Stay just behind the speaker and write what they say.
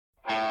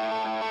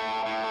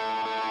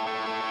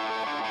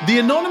The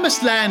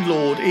anonymous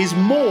landlord is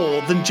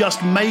more than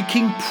just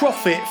making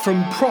profit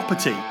from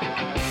property.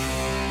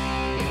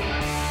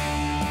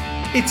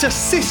 It's a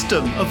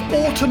system of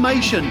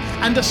automation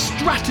and a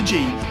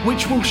strategy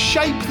which will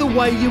shape the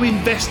way you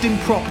invest in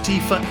property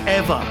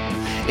forever.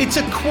 It's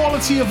a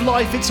quality of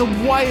life, it's a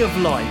way of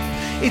life,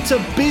 it's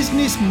a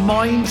business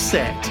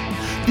mindset.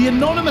 The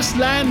anonymous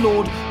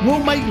landlord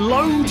will make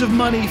loads of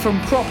money from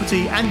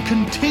property and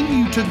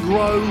continue to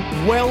grow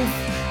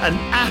wealth and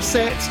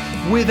assets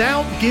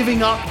without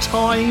giving up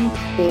time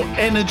or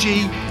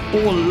energy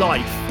or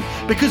life.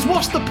 Because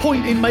what's the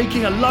point in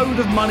making a load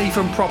of money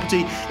from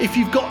property if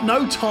you've got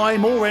no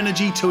time or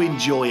energy to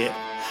enjoy it?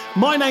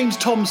 My name's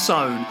Tom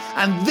Soane,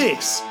 and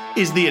this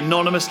is The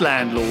Anonymous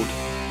Landlord.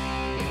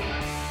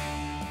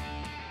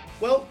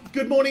 Well,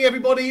 good morning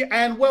everybody,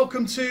 and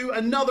welcome to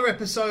another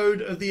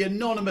episode of The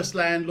Anonymous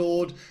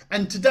Landlord.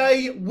 And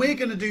today we're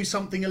going to do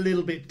something a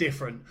little bit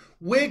different.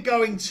 We're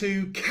going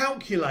to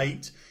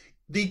calculate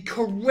the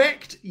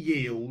correct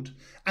yield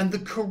and the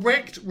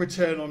correct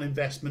return on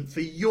investment for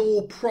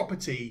your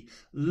property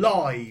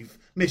live,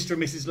 Mr.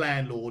 and Mrs.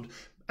 Landlord.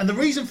 And the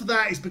reason for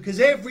that is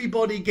because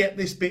everybody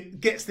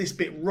gets this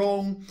bit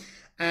wrong,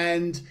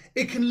 and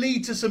it can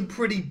lead to some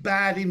pretty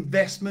bad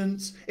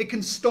investments. It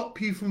can stop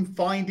you from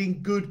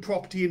finding good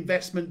property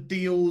investment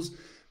deals,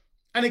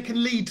 and it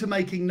can lead to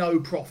making no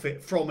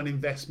profit from an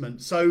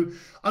investment. So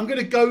I'm going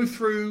to go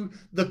through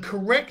the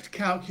correct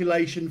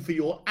calculation for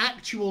your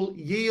actual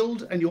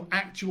yield and your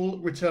actual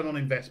return on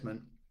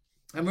investment.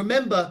 And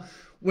remember,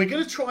 we're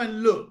going to try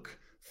and look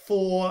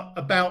for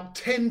about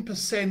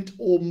 10%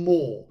 or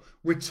more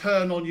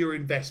return on your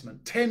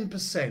investment,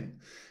 10%.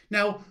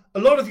 Now, a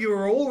lot of you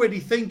are already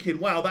thinking,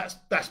 wow,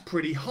 that's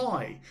pretty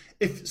high.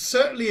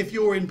 Certainly if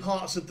you're in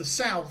parts of the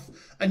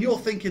South and you're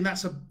thinking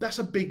that's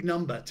a big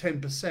number,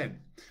 10%.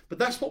 But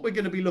that's what we're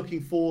going to be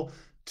looking for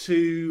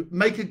to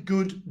make a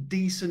good,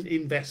 decent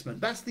investment.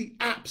 That's the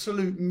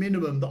absolute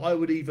minimum that I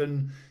would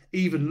even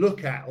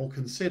look at or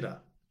consider.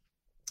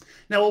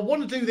 Now, I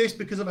want to do this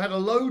because I've had a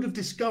load of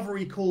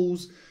discovery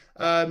calls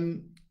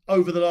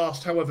over the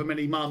last however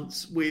many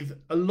months with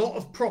a lot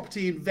of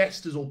property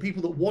investors or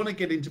people that want to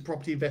get into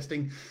property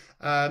investing,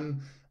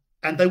 and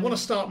they want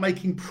to start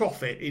making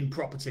profit in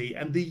property.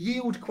 And the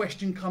yield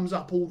question comes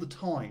up all the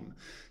time.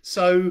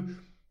 So,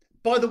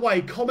 by the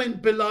way,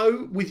 comment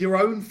below with your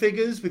own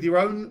figures, with your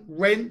own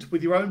rent,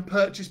 with your own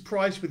purchase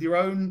price, with your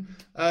own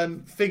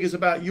figures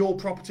about your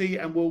property,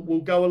 and we'll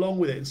go along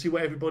with it and see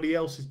what everybody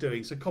else is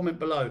doing. So comment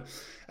below.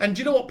 And do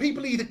you know what?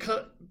 People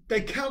either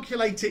they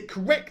calculate it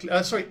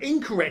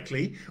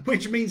incorrectly,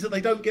 which means that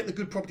they don't get the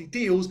good property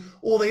deals,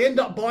 or they end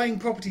up buying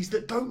properties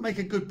that don't make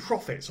a good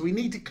profit. So we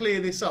need to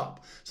clear this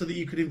up so that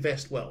you can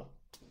invest well.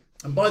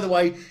 And by the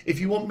way, if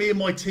you want me and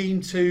my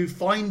team to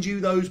find you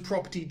those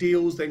property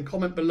deals, then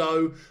comment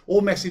below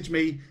or message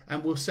me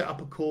and we'll set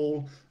up a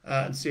call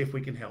and see if we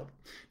can help.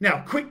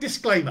 Now, quick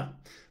disclaimer.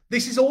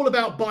 This is all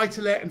about buy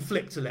to let and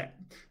flip to let,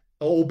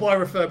 or buy,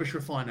 refurbish,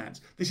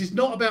 refinance. This is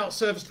not about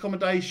serviced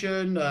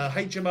accommodation,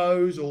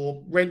 HMOs,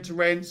 or rent to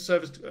rent,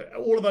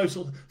 all of those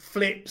sort of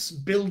flips,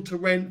 build to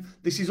rent.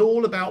 This is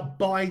all about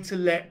buy to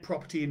let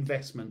property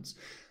investments.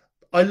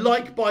 I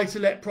like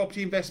buy-to-let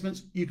property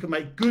investments. You can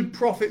make good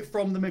profit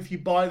from them if you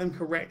buy them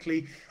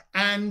correctly.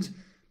 And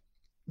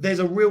there's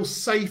a real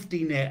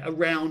safety net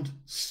around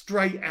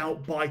straight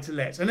out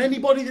buy-to-lets. And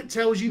anybody that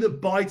tells you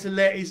that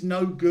buy-to-let is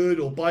no good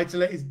or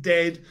buy-to-let is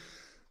dead,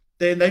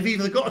 then they've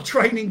either got a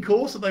training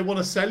course that they want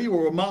to sell you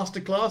or a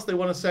masterclass they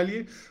want to sell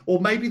you,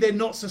 or maybe they're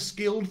not so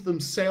skilled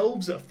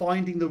themselves at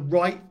finding the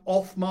right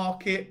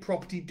off-market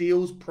property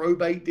deals,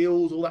 probate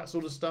deals, all that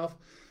sort of stuff.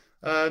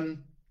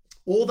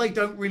 Or they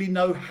don't really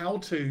know how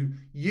to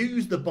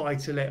use the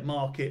buy-to-let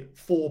market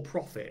for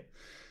profit.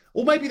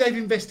 Or maybe they've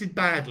invested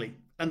badly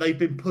and they've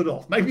been put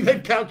off. Maybe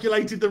they've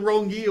calculated the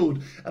wrong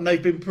yield and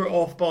they've been put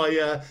off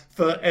by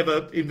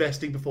forever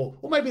investing before.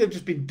 Or maybe they've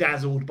just been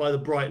dazzled by the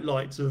bright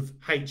lights of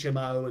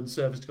HMO and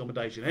serviced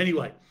accommodation.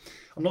 Anyway,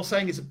 I'm not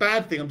saying it's a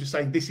bad thing. I'm just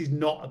saying this is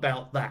not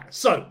about that.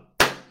 So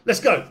let's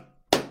go.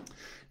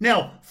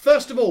 Now,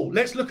 first of all,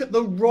 let's look at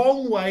the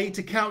wrong way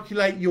to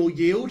calculate your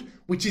yield,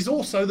 which is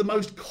also the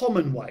most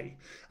common way.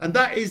 And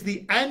that is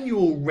the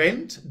annual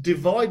rent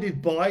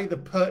divided by the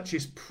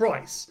purchase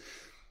price.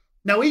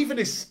 Now, even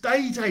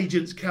estate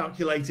agents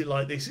calculate it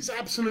like this. It's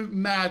absolute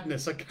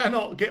madness. I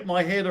cannot get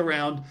my head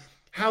around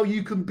how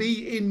you can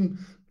be in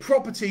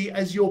property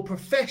as your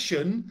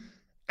profession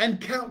and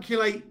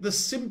calculate the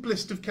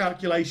simplest of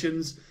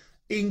calculations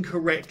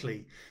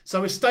incorrectly.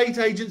 So estate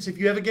agents, if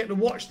you ever get to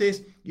watch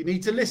this, you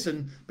need to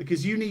listen,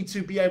 because you need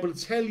to be able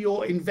to tell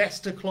your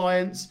investor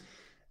clients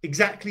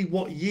exactly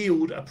what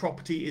yield a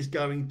property is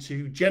going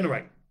to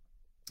generate.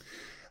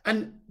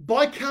 And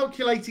by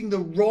calculating the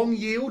wrong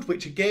yield,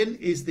 which again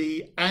is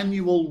the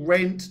annual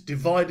rent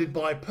divided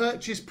by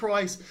purchase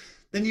price,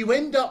 then you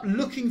end up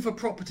looking for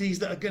properties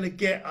that are going to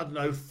get,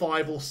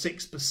 5 or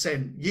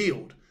 6%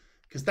 yield,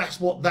 because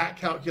that's what that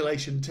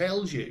calculation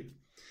tells you.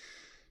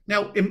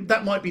 Now,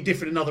 that might be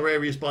different in other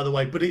areas, by the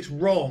way, but it's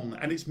wrong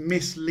and it's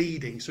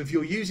misleading. So if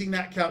you're using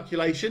that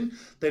calculation,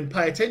 then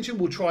pay attention.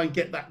 We'll try and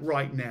get that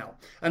right now.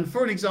 And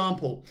for an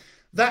example,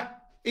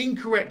 that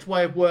incorrect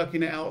way of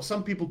working it out,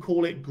 some people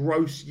call it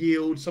gross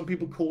yield, some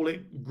people call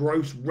it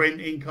gross rent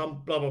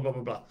income, blah, blah, blah,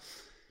 blah, blah.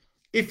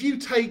 If you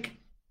take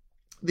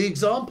the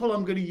example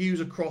I'm going to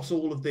use across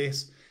all of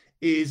this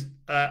is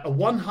a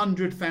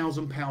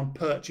 £100,000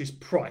 purchase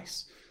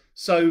price.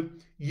 So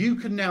you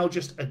can now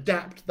just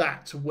adapt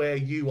that to where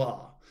you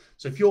are.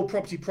 So if your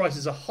property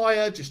prices are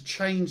higher, just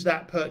change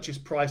that purchase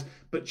price,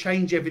 but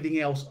change everything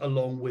else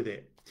along with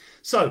it.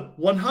 So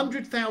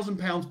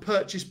 £100,000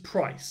 purchase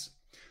price,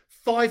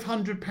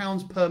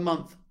 £500 per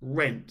month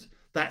rent.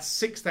 That's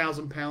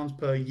 £6,000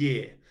 per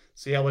year.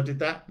 See how I did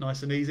that?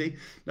 Nice and easy.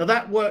 Now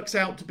that works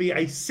out to be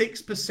a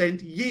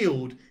 6%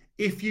 yield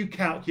if you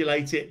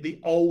calculate it the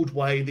old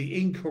way,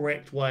 the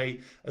incorrect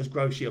way as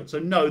gross yield. So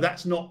no,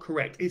 that's not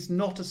correct. It's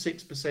not a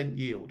 6%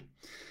 yield.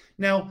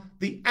 Now,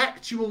 the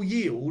actual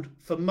yield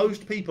for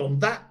most people on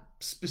that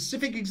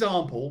specific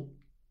example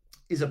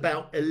is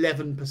about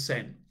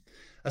 11%.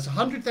 That's a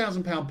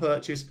 £100,000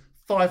 purchase,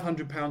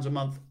 £500 a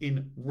month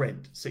in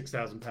rent,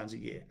 £6,000 a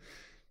year.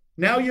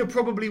 Now you're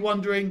probably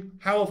wondering,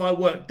 how have I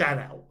worked that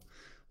out?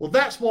 Well,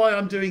 that's why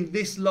I'm doing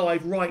this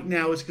live right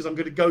now, is because I'm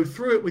going to go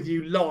through it with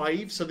you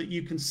live so that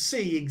you can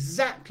see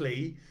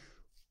exactly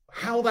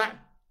how that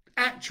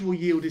actual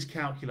yield is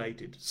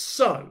calculated.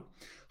 So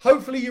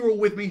hopefully you're all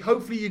with me.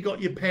 Hopefully you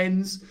got your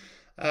pens.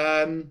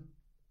 And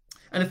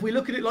if we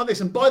look at it like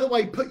this, and by the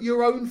way, put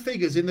your own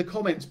figures in the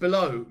comments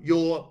below,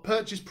 your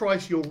purchase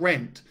price, your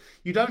rent.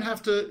 You don't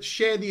have to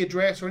share the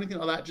address or anything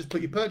like that. Just put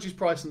your purchase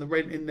price and the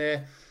rent in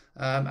there.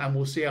 And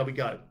we'll see how we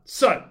go.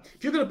 So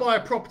if you're going to buy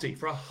a property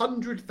for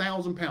 £100,000,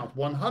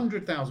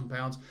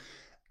 £100,000,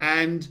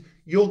 and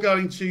you're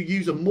going to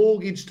use a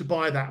mortgage to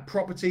buy that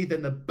property,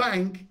 then the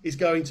bank is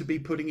going to be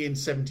putting in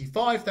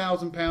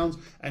 £75,000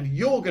 and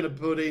you're going to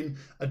put in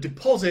a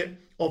deposit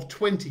of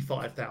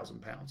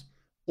 £25,000.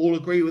 All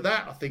agree with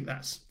that? I think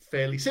that's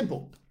fairly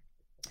simple.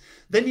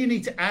 Then you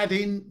need to add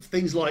in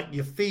things like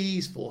your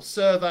fees for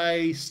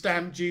survey,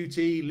 stamp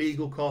duty,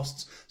 legal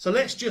costs. So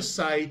let's just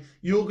say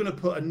you're going to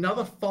put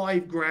another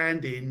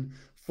 £5,000 in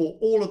for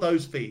all of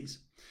those fees.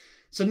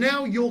 So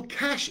now your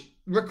cash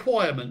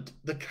requirement,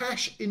 the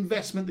cash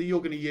investment that you're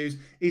going to use,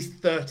 is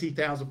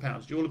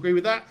 £30,000. Do you all agree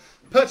with that?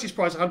 Purchase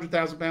price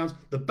 £100,000.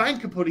 The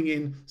bank are putting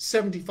in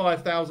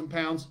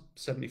 £75,000,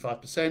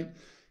 75%.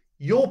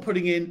 You're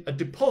putting in a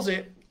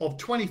deposit of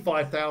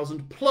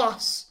 £25,000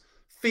 plus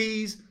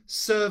fees,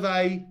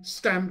 survey,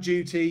 stamp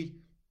duty,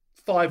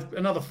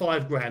 another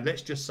 £5,000,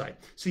 let's just say.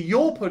 So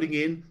you're putting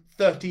in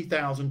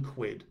 30,000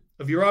 quid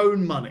of your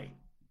own money.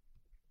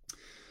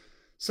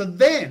 So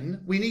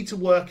then we need to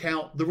work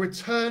out the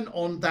return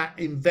on that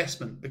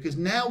investment, because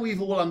now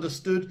we've all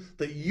understood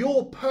that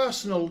your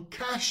personal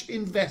cash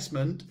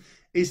investment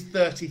is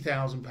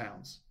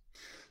 £30,000.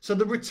 So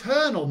the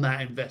return on that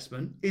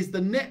investment is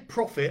the net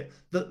profit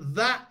that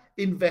that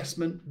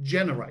investment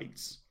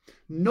generates,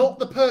 not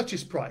the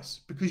purchase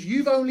price, because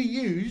you've only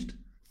used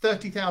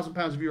 £30,000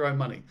 of your own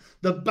money.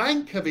 The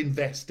bank have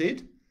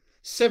invested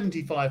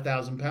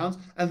 £75,000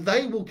 and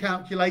they will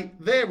calculate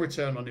their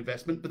return on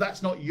investment, but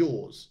that's not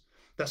yours.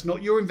 That's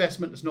not your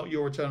investment. That's not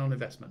your return on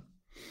investment.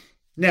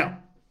 Now,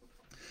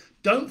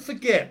 don't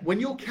forget, when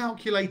you're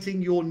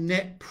calculating your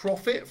net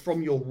profit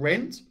from your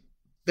rent,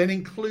 then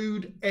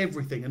include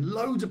everything. And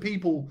loads of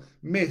people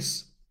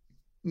miss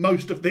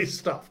most of this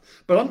stuff,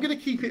 but I'm going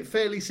to keep it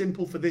fairly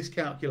simple for this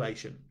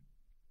calculation.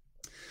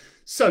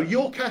 So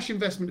your cash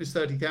investment is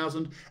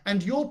 30,000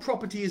 and your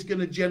property is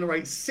going to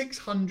generate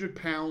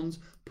 £600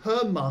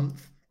 per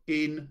month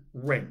in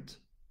rent.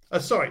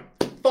 Sorry,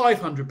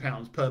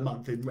 £500 per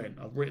month in rent.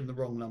 I've written the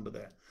wrong number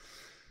there.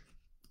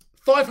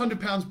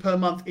 £500 per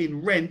month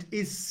in rent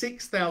is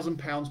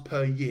 £6,000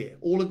 per year.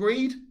 All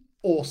agreed?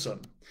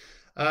 Awesome.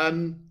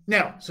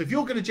 Now, so if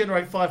you're going to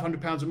generate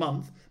 £500 a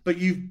month, but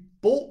you've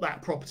bought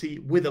that property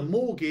with a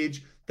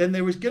mortgage, then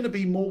there is going to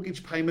be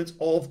mortgage payments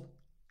of,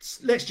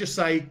 let's just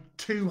say,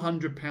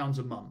 £200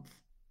 a month.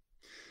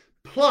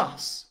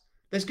 Plus,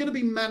 there's going to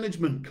be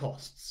management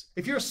costs.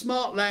 If you're a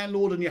smart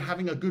landlord and you're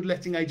having a good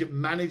letting agent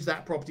manage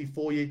that property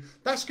for you,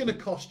 that's going to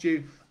cost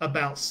you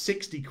about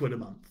 60 quid a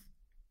month.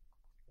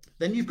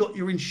 Then you've got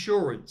your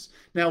insurance.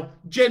 Now,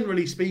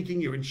 generally speaking,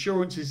 your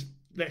insurance is,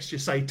 let's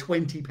just say,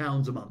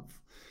 £20 a month.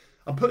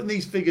 I'm putting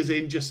these figures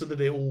in just so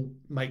that it all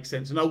makes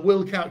sense. And I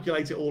will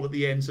calculate it all at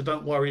the end, so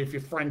don't worry if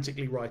you're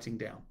frantically writing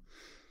down.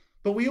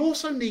 But we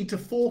also need to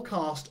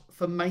forecast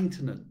for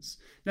maintenance.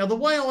 Now, the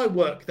way I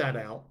work that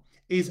out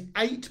is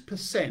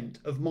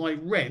 8% of my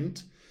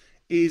rent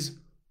is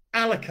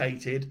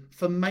allocated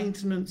for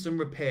maintenance and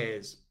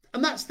repairs.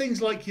 And that's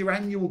things like your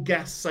annual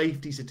gas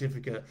safety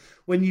certificate,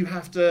 when you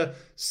have to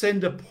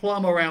send a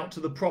plumber out to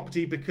the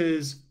property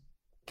because,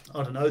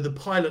 I don't know, the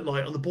pilot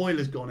light on the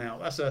boiler's gone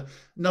out. That's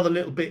another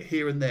little bit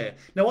here and there.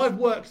 Now, I've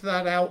worked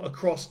that out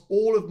across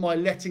all of my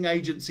letting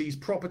agencies'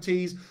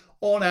 properties.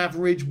 On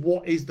average,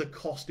 what is the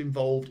cost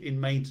involved in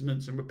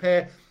maintenance and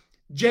repair?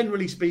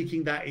 Generally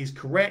speaking, that is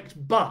correct,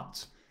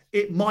 but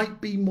it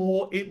might be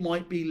more, it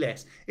might be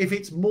less. If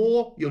it's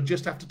more, you'll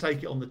just have to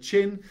take it on the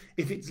chin.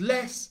 If it's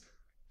less,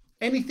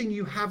 anything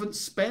you haven't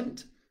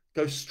spent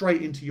goes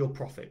straight into your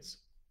profits.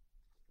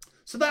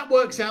 So that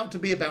works out to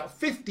be about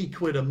 50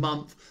 quid a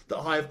month that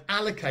I have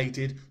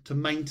allocated to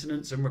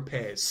maintenance and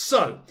repairs.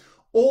 So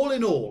all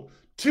in all,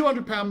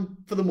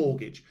 £200 for the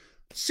mortgage,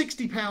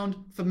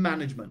 £60 for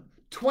management,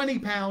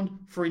 £20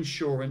 for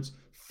insurance,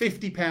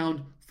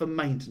 £50 for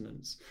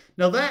maintenance.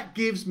 Now that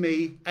gives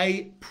me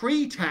a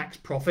pre-tax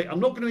profit. I'm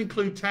not going to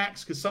include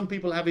tax because some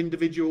people have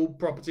individual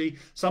property,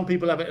 some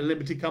people have it in a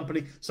limited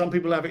company, some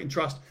people have it in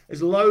trust.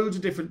 There's loads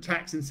of different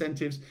tax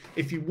incentives.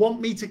 If you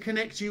want me to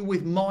connect you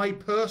with my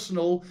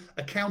personal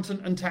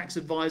accountant and tax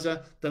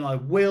advisor, then I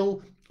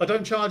will. I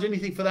don't charge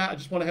anything for that. I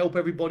just want to help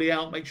everybody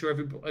out, make sure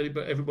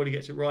everybody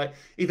gets it right.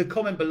 Either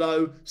comment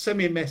below, send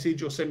me a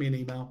message or send me an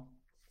email.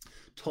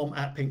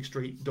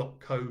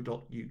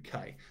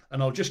 tom@pinkstreet.co.uk,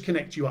 and I'll just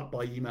connect you up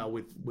by email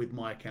with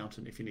my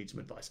accountant if you need some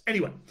advice.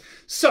 Anyway,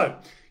 so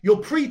your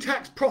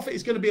pre-tax profit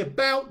is going to be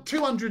about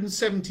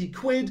 270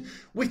 quid,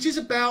 which is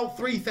about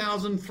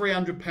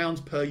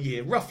 £3,300 per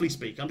year, roughly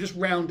speaking. I'm just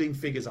rounding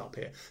figures up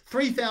here.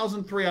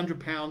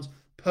 £3,300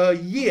 per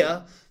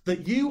year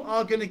that you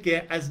are going to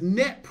get as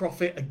net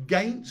profit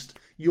against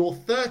your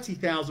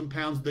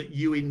 £30,000 that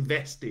you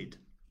invested.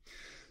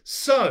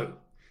 So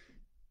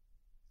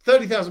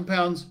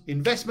 £30,000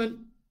 investment,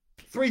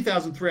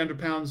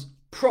 £3,300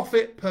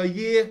 profit per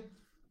year,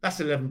 that's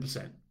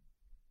 11%.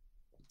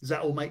 Does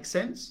that all make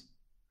sense?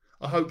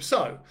 I hope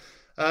so.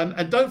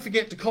 And don't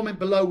forget to comment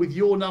below with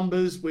your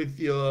numbers, with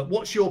your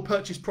what's your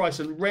purchase price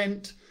and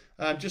rent,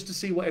 just to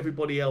see what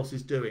everybody else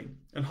is doing.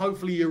 And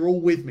hopefully you're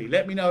all with me.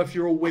 Let me know if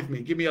you're all with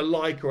me. Give me a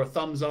like or a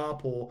thumbs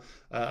up or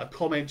a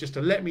comment just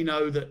to let me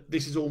know that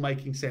this is all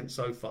making sense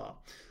so far.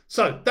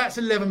 So that's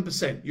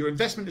 11%. Your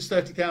investment is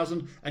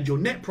 30,000 and your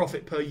net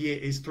profit per year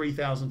is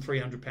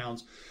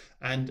 £3,300.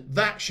 And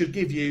that should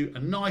give you a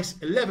nice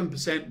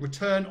 11%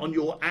 return on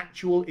your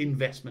actual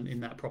investment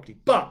in that property.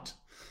 But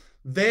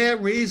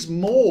there is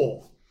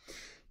more.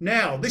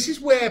 Now, this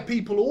is where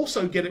people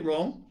also get it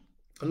wrong.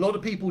 A lot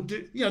of people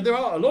do, there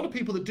are a lot of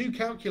people that do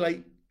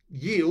calculate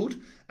yield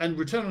and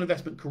return on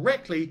investment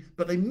correctly,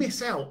 but they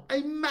miss out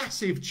a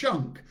massive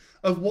chunk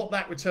of what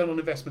that return on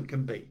investment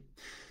can be.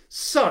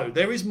 So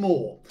there is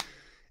more.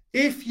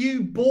 If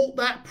you bought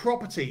that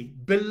property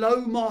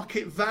below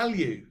market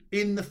value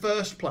in the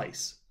first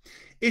place,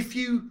 if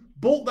you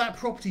bought that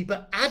property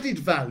but added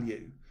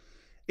value,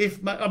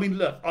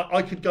 look,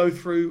 I could go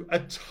through a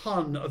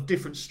ton of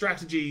different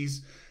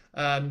strategies.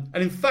 And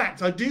in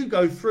fact, I do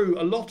go through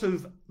a lot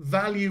of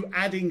value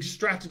adding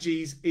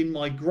strategies in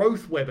my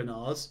growth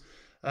webinars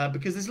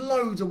because there's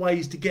loads of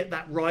ways to get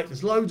that right.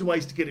 There's loads of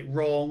ways to get it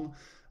wrong.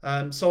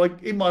 So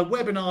in my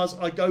webinars,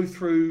 I go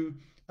through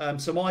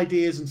some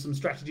ideas and some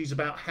strategies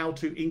about how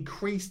to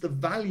increase the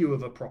value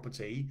of a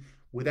property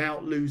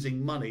without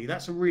losing money.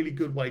 That's a really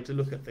good way to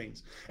look at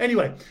things.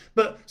 Anyway,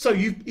 so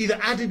you've either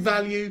added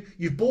value,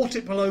 you've bought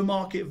it below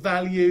market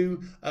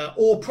value,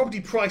 or property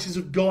prices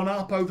have gone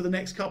up over the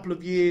next couple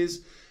of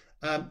years.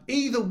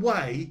 Either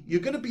way,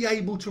 you're going to be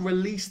able to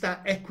release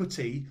that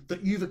equity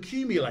that you've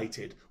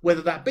accumulated,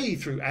 whether that be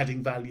through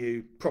adding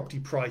value, property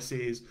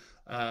prices,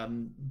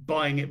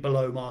 buying it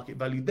below market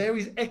value. There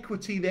is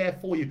equity there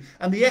for you.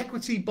 And the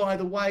equity, by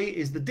the way,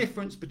 is the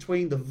difference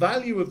between the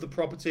value of the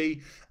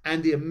property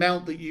and the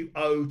amount that you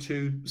owe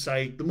to,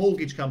 say, the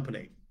mortgage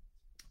company.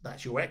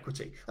 That's your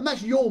equity. And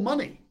that's your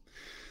money.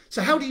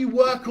 So how do you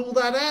work all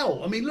that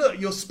out? I mean, look,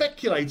 you're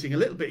speculating a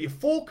little bit. You're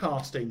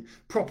forecasting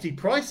property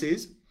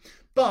prices,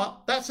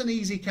 but that's an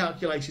easy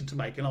calculation to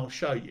make, and I'll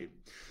show you.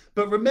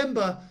 But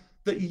remember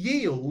that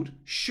yield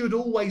should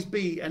always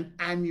be an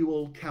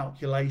annual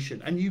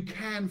calculation, and you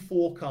can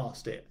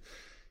forecast it.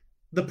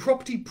 The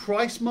property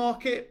price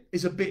market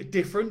is a bit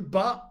different,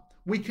 but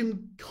we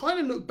can kind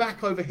of look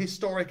back over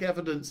historic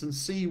evidence and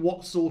see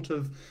what sort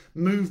of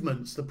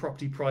movements the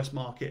property price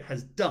market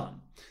has done.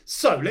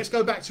 So let's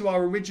go back to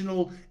our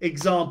original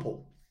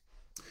example.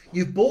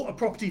 You've bought a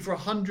property for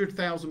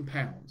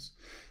 £100,000.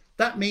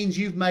 That means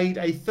you've made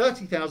a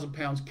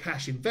 £30,000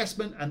 cash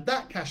investment, and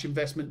that cash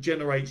investment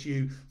generates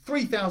you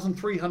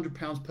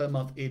 £3,300 per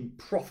month in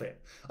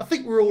profit. I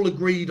think we're all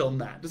agreed on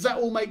that. Does that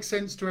all make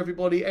sense to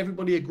everybody?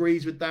 Everybody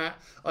agrees with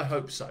that? I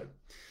hope so.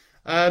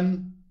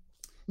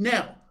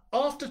 Now,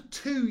 after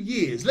 2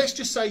 years, let's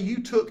just say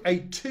you took a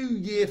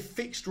 2-year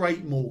fixed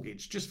rate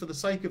mortgage, just for the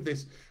sake of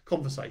this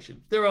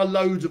conversation. There are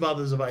loads of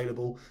others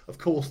available. Of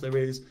course there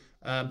is.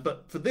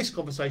 But for this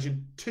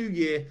conversation,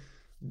 2-year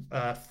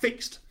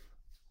fixed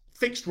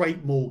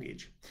rate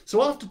mortgage.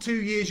 So after 2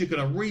 years, you're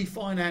going to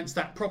refinance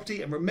that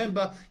property. And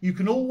remember, you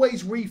can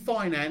always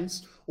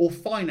refinance or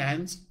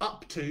finance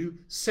up to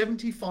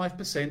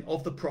 75%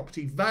 of the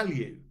property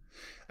value.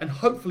 And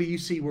hopefully you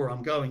see where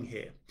I'm going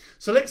here.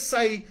 So let's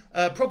say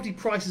property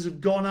prices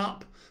have gone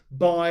up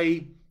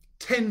by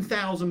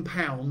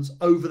 £10,000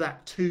 over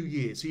that 2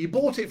 years. So you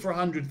bought it for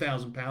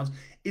 £100,000.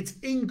 It's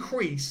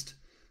increased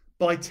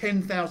by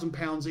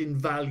 £10,000 in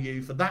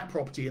value for that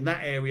property in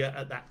that area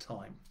at that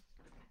time.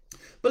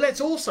 But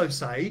let's also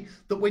say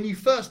that when you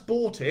first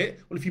bought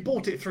it, well, if you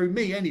bought it through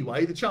me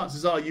anyway, the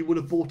chances are you would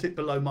have bought it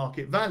below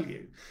market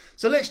value.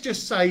 So let's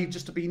just say,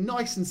 just to be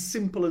nice and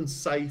simple and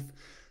safe,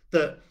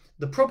 that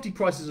the property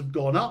prices have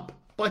gone up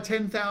by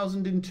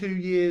 10,000 in 2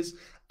 years,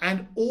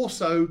 and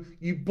also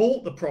you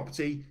bought the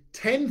property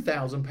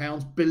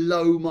 £10,000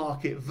 below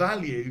market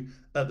value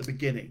at the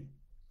beginning.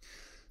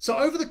 So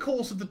over the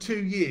course of the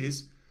 2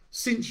 years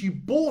since you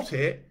bought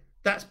it,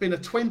 that's been a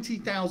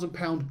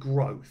 £20,000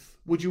 growth.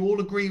 Would you all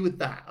agree with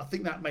that? I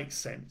think that makes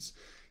sense.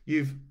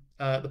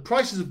 The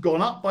prices have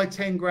gone up by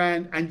 10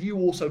 grand, and you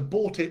also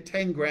bought it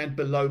 10 grand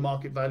below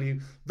market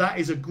value. That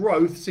is a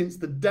growth since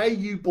the day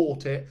you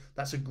bought it.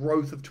 That's a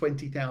growth of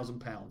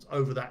 £20,000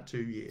 over that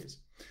 2 years.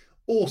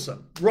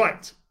 Awesome.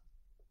 Right.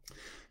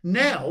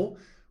 Now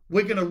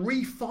we're going to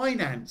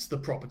refinance the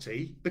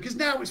property because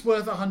now it's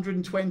worth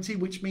 120,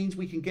 which means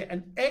we can get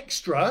an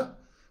extra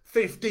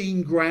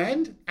 15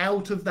 grand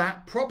out of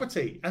that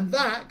property, and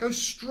that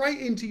goes straight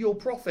into your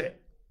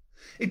profit.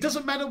 It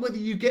doesn't matter whether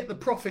you get the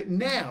profit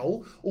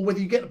now or whether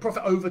you get the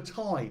profit over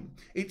time.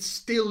 It's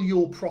still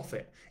your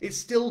profit. It's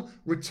still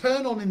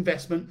return on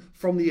investment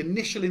from the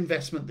initial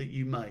investment that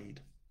you made.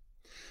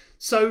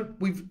 So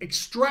we've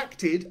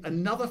extracted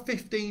another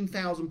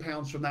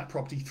 £15,000 from that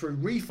property through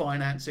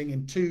refinancing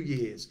in 2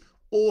 years.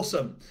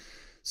 Awesome.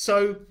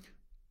 So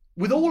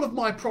with all of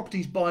my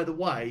properties, by the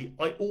way,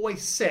 I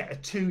always set a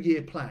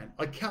 2-year plan.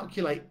 I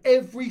calculate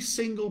every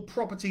single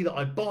property that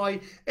I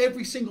buy,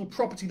 every single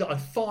property that I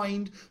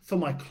find for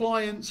my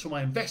clients, for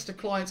my investor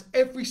clients,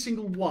 every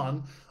single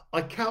one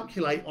I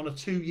calculate on a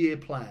 2-year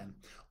plan.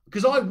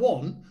 Because I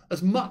want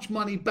as much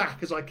money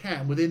back as I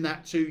can within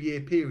that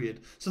 2-year period,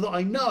 so that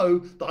I know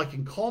that I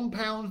can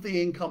compound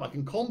the income, I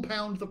can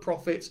compound the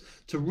profits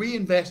to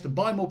reinvest and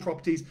buy more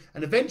properties,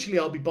 and eventually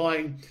I'll be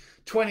buying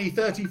 20,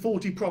 30,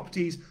 40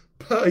 properties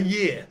per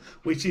year,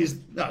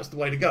 that's the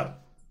way to go.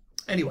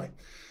 Anyway,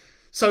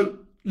 so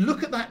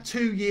look at that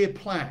 2-year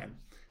plan.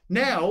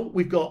 Now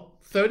we've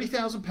got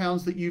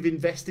 £30,000 that you've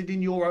invested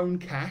in your own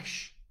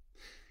cash.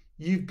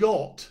 You've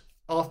got,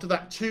 after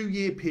that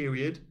 2-year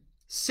period,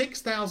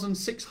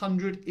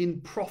 £6,600 in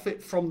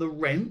profit from the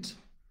rent,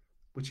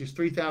 which is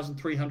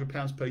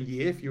 £3,300 per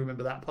year, if you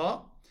remember that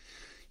part.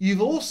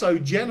 You've also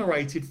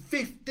generated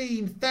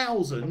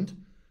 £15,000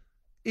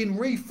 in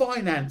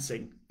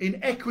refinancing, in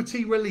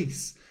equity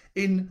release,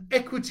 in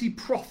equity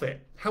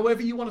profit,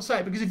 however you want to say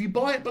it, because if you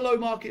buy it below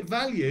market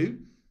value,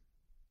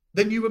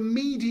 then you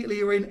immediately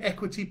are in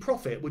equity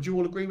profit. Would you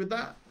all agree with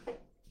that?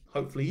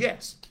 Hopefully,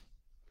 yes.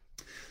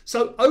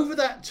 So over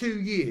that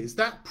 2 years,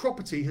 that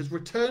property has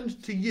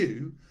returned to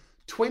you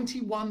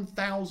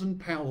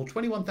 £21,000 or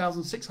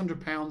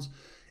 £21,600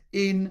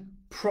 in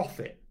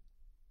profit.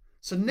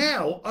 So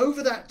now,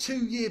 over that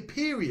 2-year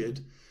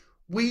period,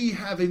 we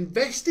have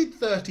invested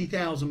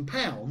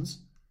 £30,000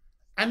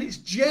 and it's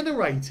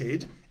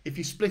generated, if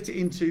you split it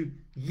into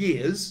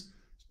years,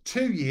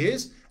 2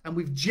 years, and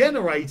we've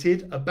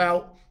generated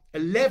about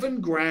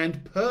 11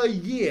 grand per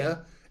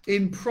year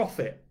in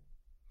profit.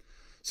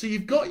 So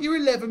you've got your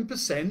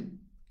 11%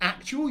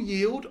 actual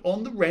yield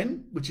on the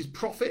rent, which is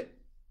profit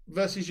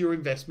versus your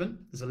investment.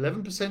 There's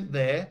 11%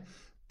 there,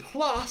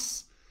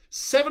 plus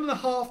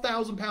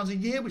 £7,500 a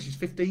year, which is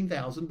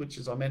 15,000, which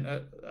is I meant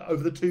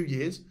over the 2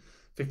 years,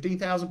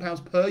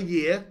 £15,000 per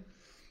year.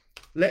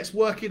 Let's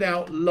work it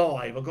out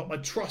live. I've got my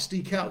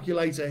trusty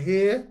calculator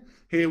here.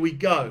 Here we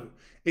go.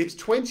 It's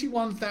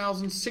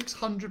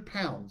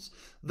 £21,600.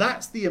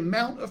 That's the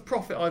amount of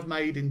profit I've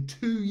made in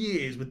 2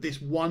 years with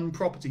this one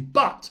property.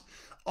 But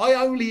I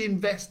only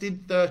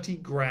invested 30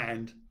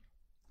 grand.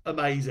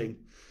 Amazing.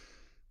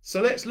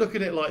 So let's look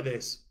at it like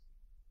this.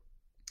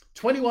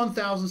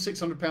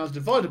 £21,600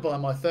 divided by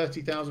my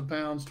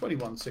 £30,000,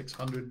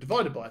 21,600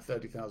 divided by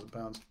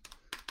 £30,000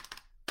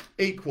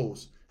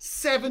 equals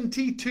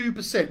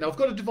 72%. Now I've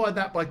got to divide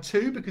that by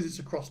 2 because it's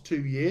across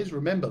 2 years.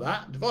 Remember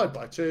that. Divide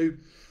by 2.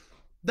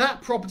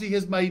 That property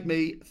has made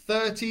me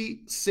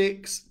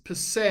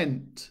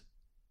 36%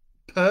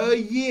 per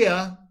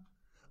year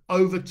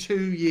over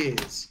 2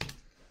 years.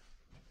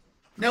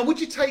 Now, would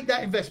you take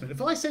that investment?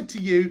 If I said to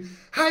you,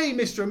 hey,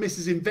 Mr. and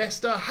Mrs.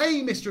 Investor,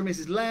 hey, Mr. and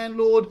Mrs.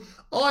 Landlord,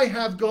 I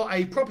have got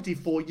a property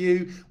for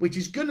you, which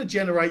is going to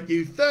generate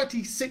you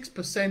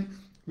 36%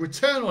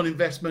 return on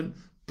investment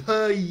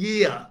per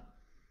year.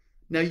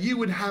 Now, you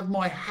would have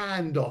my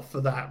hand off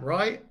for that,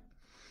 right?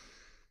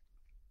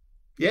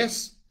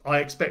 Yes, I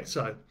expect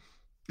so.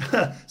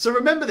 So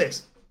remember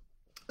this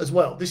as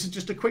well. This is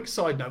just a quick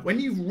side note. When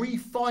you've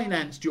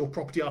refinanced your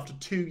property after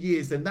 2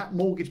 years, then that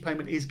mortgage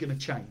payment is going to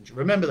change.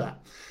 Remember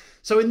that.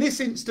 So in this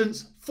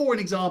instance, for an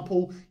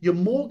example, your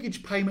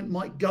mortgage payment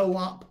might go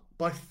up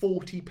by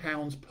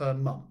 £40 per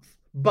month.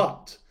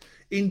 But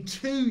in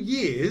 2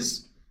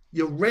 years,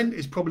 your rent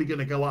is probably going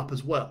to go up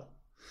as well.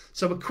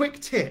 So a quick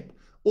tip,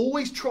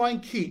 always try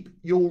and keep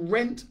your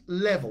rent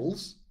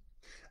levels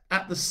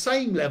at the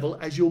same level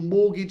as your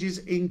mortgages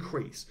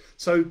increase.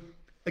 So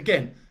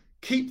again,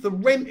 keep the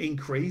rent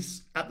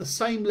increase at the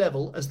same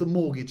level as the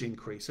mortgage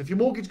increase. So if your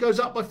mortgage goes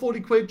up by 40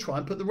 quid, try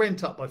and put the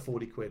rent up by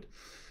 40 quid.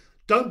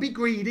 Don't be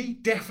greedy.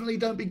 Definitely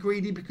don't be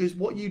greedy, because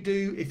what you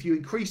do, if you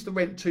increase the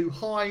rent too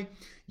high,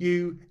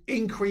 you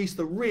increase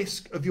the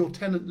risk of your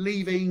tenant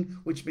leaving,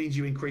 which means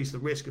you increase the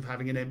risk of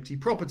having an empty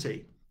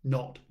property.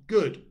 Not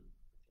good.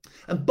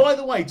 And by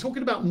the way,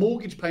 talking about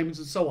mortgage payments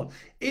and so on,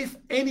 if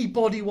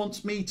anybody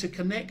wants me to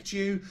connect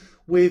you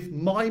with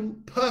my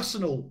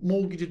personal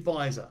mortgage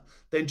advisor,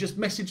 then just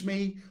message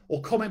me or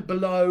comment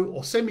below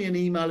or send me an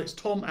email. It's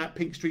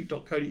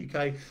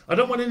tom@pinkstreet.co.uk. I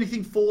don't want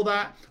anything for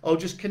that. I'll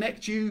just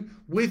connect you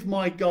with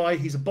my guy.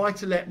 He's a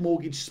buy-to-let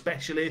mortgage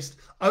specialist,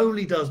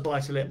 only does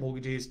buy-to-let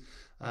mortgages.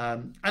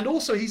 And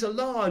also he's a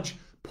large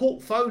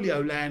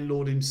portfolio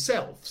landlord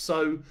himself.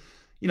 So,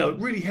 you know, it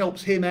really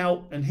helps him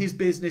out and his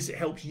business. It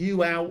helps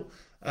you out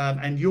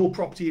and your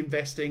property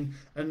investing.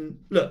 And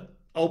look,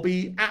 I'll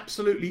be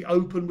absolutely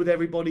open with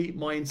everybody.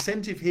 My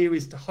incentive here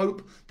is to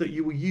hope that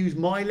you will use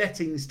my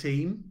lettings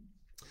team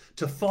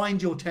to find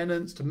your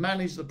tenants, to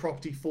manage the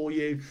property for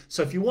you.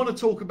 So if you want to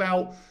talk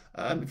about,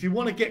 if you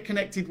want to get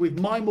connected with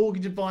my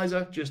mortgage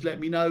advisor, just let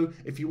me know.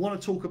 If you want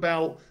to talk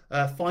about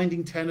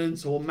finding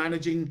tenants or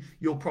managing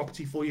your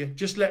property for you,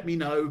 just let me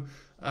know.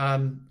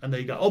 And there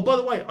you go. Oh, by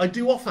the way, I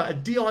do offer a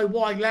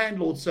DIY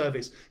landlord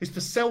service. It's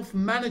for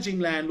self-managing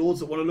landlords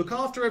that want to look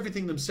after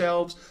everything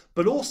themselves,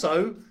 but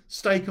also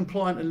stay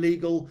compliant and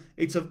legal.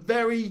 It's a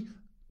very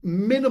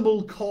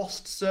minimal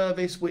cost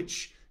service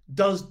which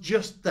does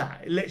just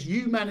that. It lets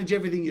you manage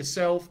everything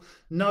yourself.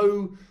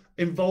 No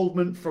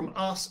involvement from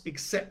us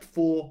except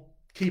for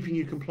keeping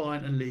you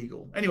compliant and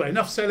legal. Anyway,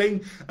 enough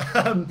selling.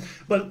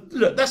 But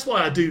look, that's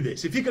why I do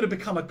this. If you're going to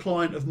become a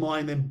client of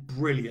mine, then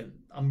brilliant.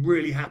 I'm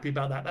really happy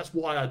about that. That's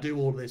why I do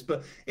all of this.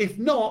 But if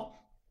not,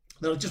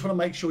 then I just want to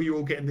make sure you're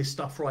all getting this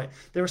stuff right.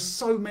 There are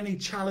so many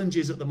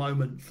challenges at the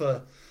moment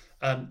for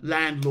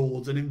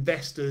landlords and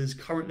investors,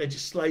 current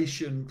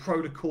legislation,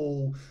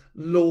 protocol,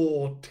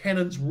 law,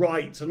 tenants'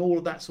 rights, and all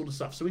of that sort of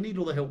stuff. So we need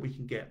all the help we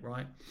can get,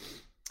 right?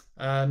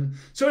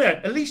 So yeah,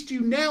 at least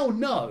you now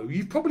know.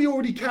 You've probably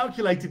already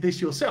calculated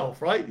this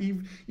yourself, right?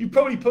 You've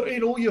probably put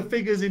in all your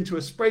figures into a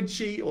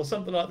spreadsheet or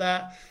something like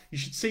that. You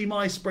should see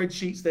my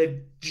spreadsheets. They're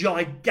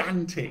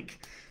gigantic.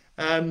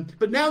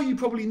 But now you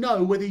probably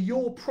know whether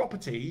your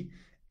property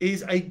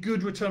is a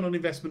good return on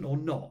investment or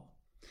not.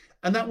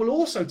 And that will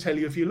also tell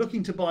you if you're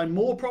looking to buy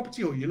more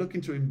property or you're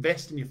looking to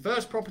invest in your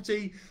first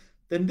property,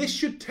 then this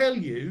should tell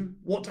you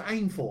what to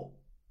aim for.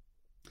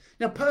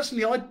 Now,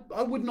 personally,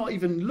 I would not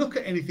even look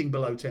at anything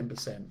below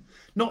 10%.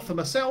 Not for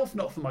myself,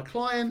 not for my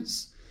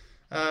clients,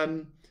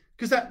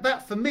 because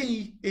that for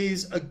me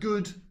is a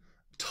good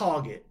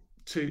target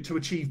to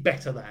achieve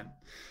better than.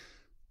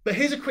 But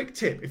here's a quick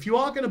tip. If you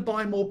are going to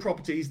buy more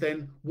properties,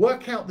 then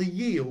work out the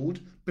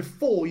yield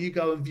before you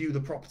go and view the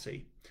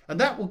property. And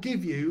that will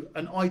give you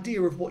an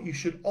idea of what you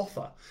should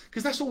offer.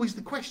 Because that's always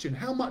the question.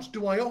 How much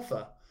do I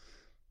offer?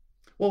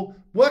 Well,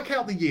 work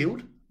out the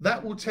yield.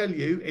 That will tell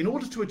you, in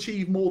order to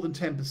achieve more than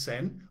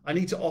 10%, I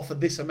need to offer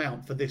this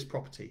amount for this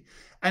property.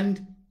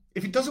 And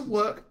if it doesn't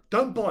work,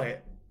 don't buy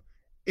it.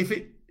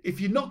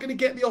 If you're not going to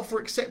get the offer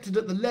accepted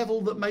at the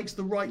level that makes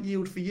the right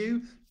yield for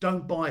you,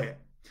 don't buy it.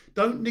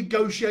 Don't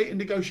negotiate and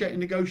negotiate and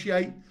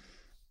negotiate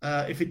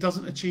if it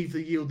doesn't achieve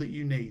the yield that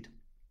you need.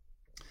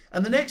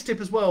 And the next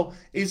tip as well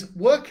is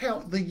work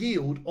out the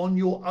yield on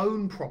your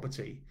own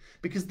property,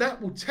 because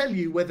that will tell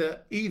you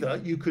whether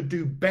either you could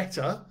do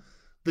better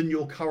than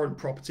your current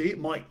property. It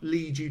might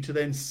lead you to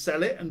then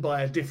sell it and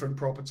buy a different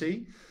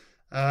property.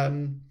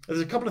 There's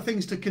a couple of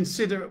things to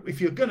consider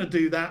if you're going to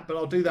do that, but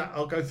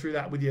I'll go through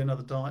that with you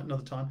another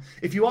time.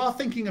 If you are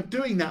thinking of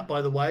doing that,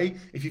 by the way,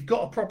 if you've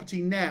got a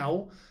property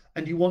now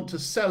and you want to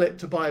sell it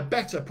to buy a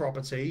better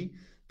property,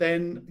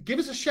 then give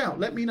us a shout.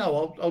 Let me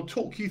know. I'll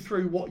talk you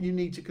through what you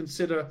need to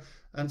consider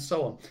and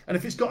so on. And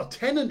if it's got a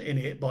tenant in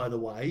it, by the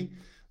way,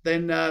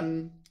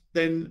 then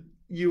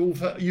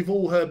you've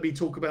all heard me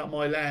talk about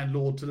my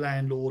landlord to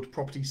landlord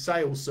property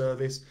sales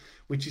service,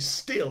 which is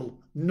still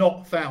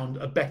not found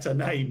a better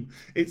name.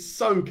 It's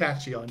so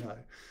catchy, I know.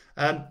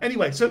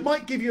 Anyway, so it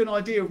might give you an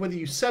idea of whether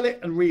you sell it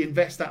and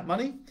reinvest that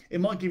money.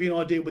 It might give you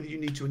an idea whether you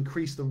need to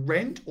increase the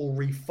rent or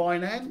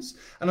refinance.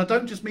 And I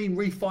don't just mean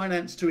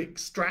refinance to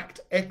extract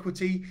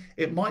equity.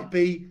 It might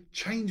be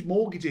change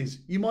mortgages.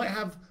 You might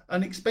have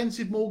an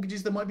expensive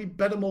mortgages. There might be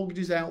better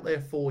mortgages out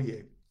there for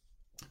you.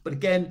 But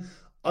again,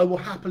 I will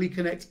happily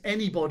connect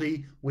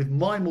anybody with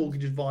my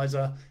mortgage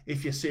advisor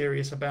if you're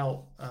serious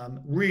about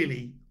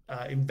really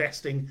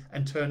investing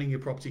and turning your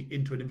property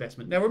into an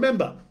investment. Now,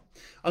 remember,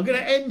 I'm going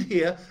to end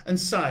here and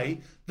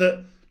say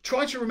that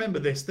try to remember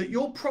this, that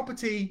your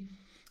property,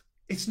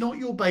 it's not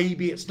your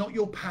baby, it's not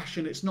your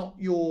passion, it's not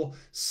your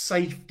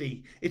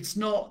safety, it's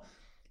not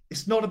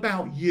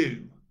about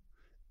you.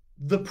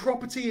 The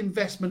property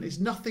investment is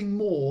nothing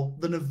more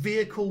than a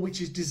vehicle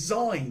which is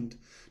designed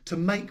to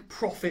make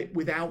profit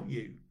without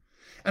you.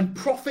 And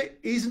profit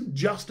isn't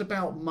just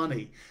about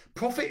money.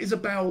 Profit is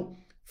about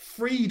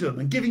freedom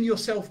and giving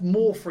yourself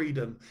more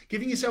freedom,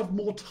 giving yourself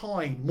more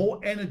time, more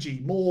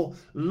energy, more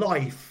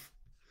life.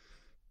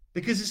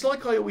 Because it's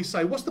like I always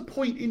say, what's the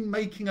point in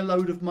making a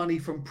load of money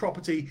from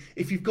property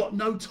if you've got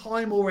no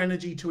time or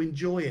energy to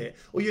enjoy it?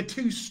 Or you're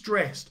too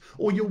stressed,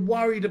 or you're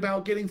worried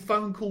about getting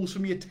phone calls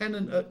from your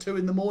tenant at 2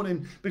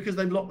 a.m. because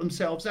they've locked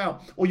themselves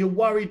out, or you're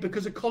worried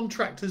because a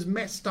contractor's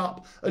messed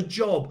up a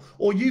job,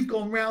 or you've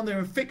gone round there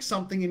and fixed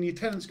something and your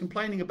tenant's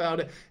complaining about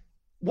it.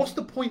 What's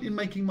the point in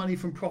making money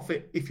from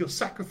profit if you're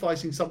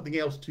sacrificing something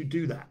else to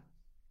do that?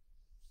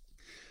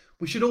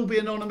 We should all be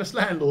anonymous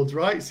landlords,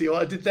 right? See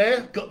what I did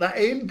there? Got that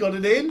in, got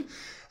it in.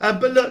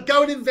 But look,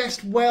 go and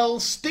invest well,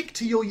 stick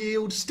to your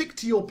yield, stick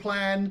to your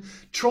plan,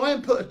 try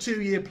and put a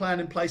 2-year plan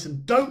in place,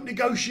 and don't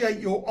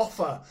negotiate your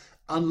offer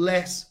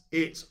unless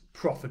it's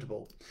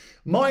profitable.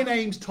 My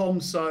name's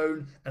Tom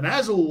Soane, and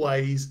as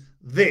always,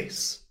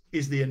 this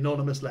is the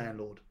Anonymous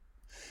Landlord.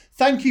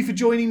 Thank you for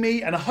joining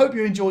me, and I hope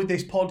you enjoyed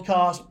this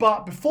podcast.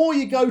 But before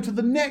you go to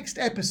the next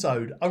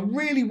episode, I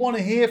really want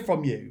to hear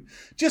from you.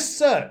 Just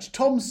search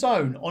Tom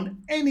Soane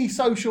on any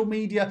social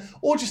media,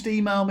 or just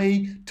email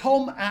me,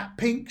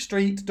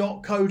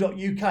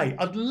 tom@pinkstreet.co.uk.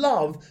 I'd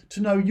love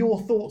to know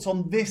your thoughts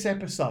on this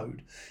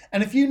episode.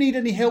 And if you need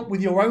any help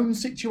with your own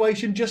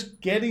situation, just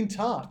get in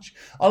touch.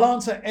 I'll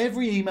answer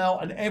every email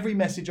and every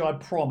message, I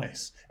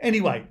promise.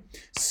 Anyway,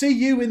 see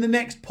you in the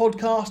next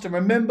podcast, and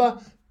remember,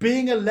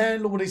 being a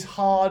landlord is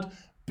hard.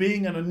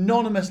 Being an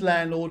anonymous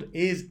landlord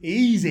is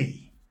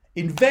easy.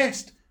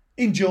 Invest,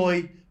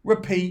 enjoy,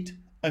 repeat,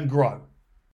 and grow.